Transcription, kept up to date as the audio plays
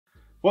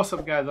What's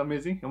up guys, I'm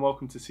Izzy and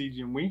welcome to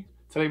CGandWE.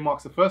 Today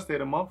marks the first day of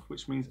the month,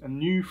 which means a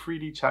new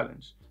 3D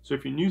challenge. So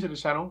if you're new to the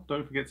channel,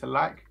 don't forget to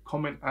like,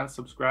 comment and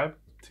subscribe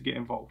to get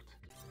involved.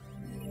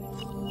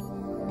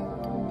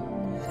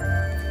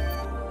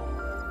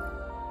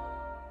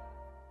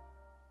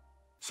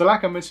 So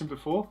like I mentioned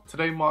before,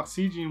 today marks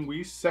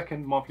CGandWE's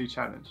second monthly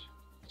challenge.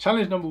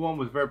 Challenge number 1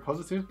 was very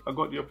positive. I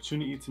got the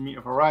opportunity to meet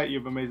a variety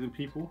of amazing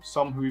people,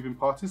 some who even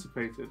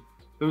participated.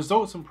 The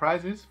results and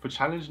prizes for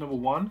challenge number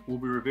 1 will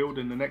be revealed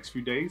in the next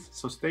few days,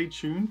 so stay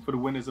tuned for the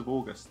winners of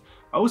August.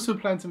 I also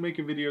plan to make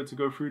a video to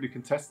go through the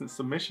contestant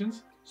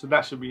submissions, so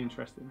that should be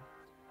interesting.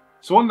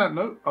 So on that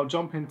note, I'll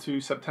jump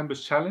into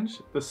September's challenge.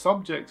 The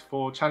subject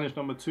for challenge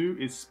number 2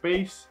 is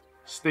Space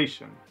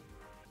Station.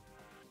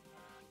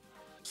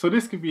 So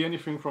this could be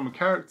anything from a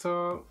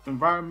character,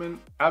 environment,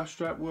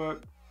 abstract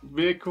work,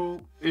 vehicle.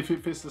 If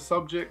it fits the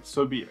subject,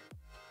 so be it.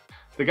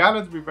 The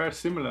guidelines will be very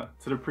similar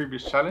to the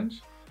previous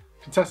challenge.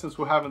 Contestants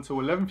will have until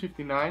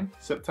 11:59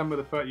 September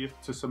the 30th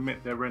to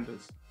submit their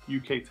renders,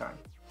 UK time.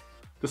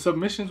 The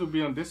submissions will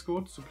be on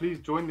Discord, so please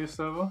join this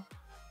server.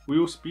 We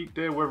all speak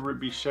there, whether it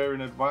be sharing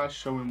advice,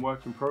 showing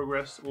work in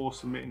progress, or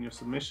submitting your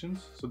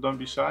submissions, so don't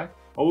be shy.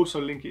 I'll also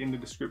link it in the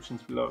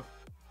descriptions below.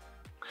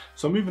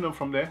 So moving on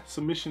from there,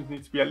 submissions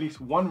need to be at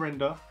least one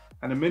render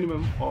and a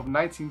minimum of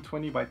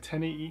 1920 by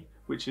 1080,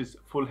 which is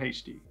full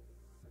HD.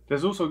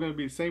 There's also going to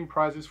be the same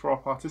prizes for our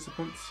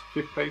participants.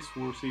 5th place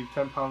will receive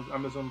 £10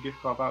 Amazon gift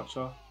card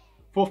voucher,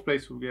 4th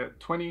place will get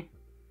 20,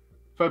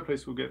 3rd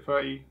place will get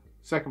 30,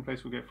 2nd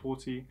place will get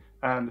 40,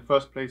 and the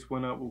 1st place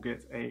winner will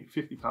get a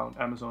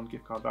 £50 Amazon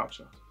gift card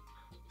voucher.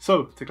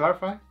 So to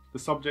clarify, the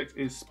subject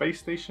is Space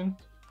Station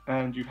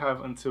and you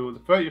have until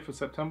the 30th of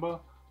September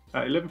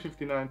at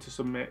 11:59 to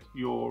submit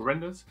your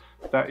renders.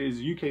 That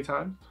is UK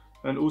time,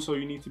 and also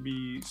you need to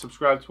be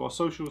subscribed to our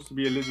socials to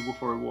be eligible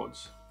for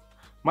rewards.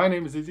 My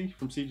name is Izzy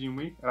from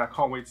CGandWE and I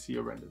can't wait to see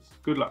your renders.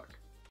 Good luck.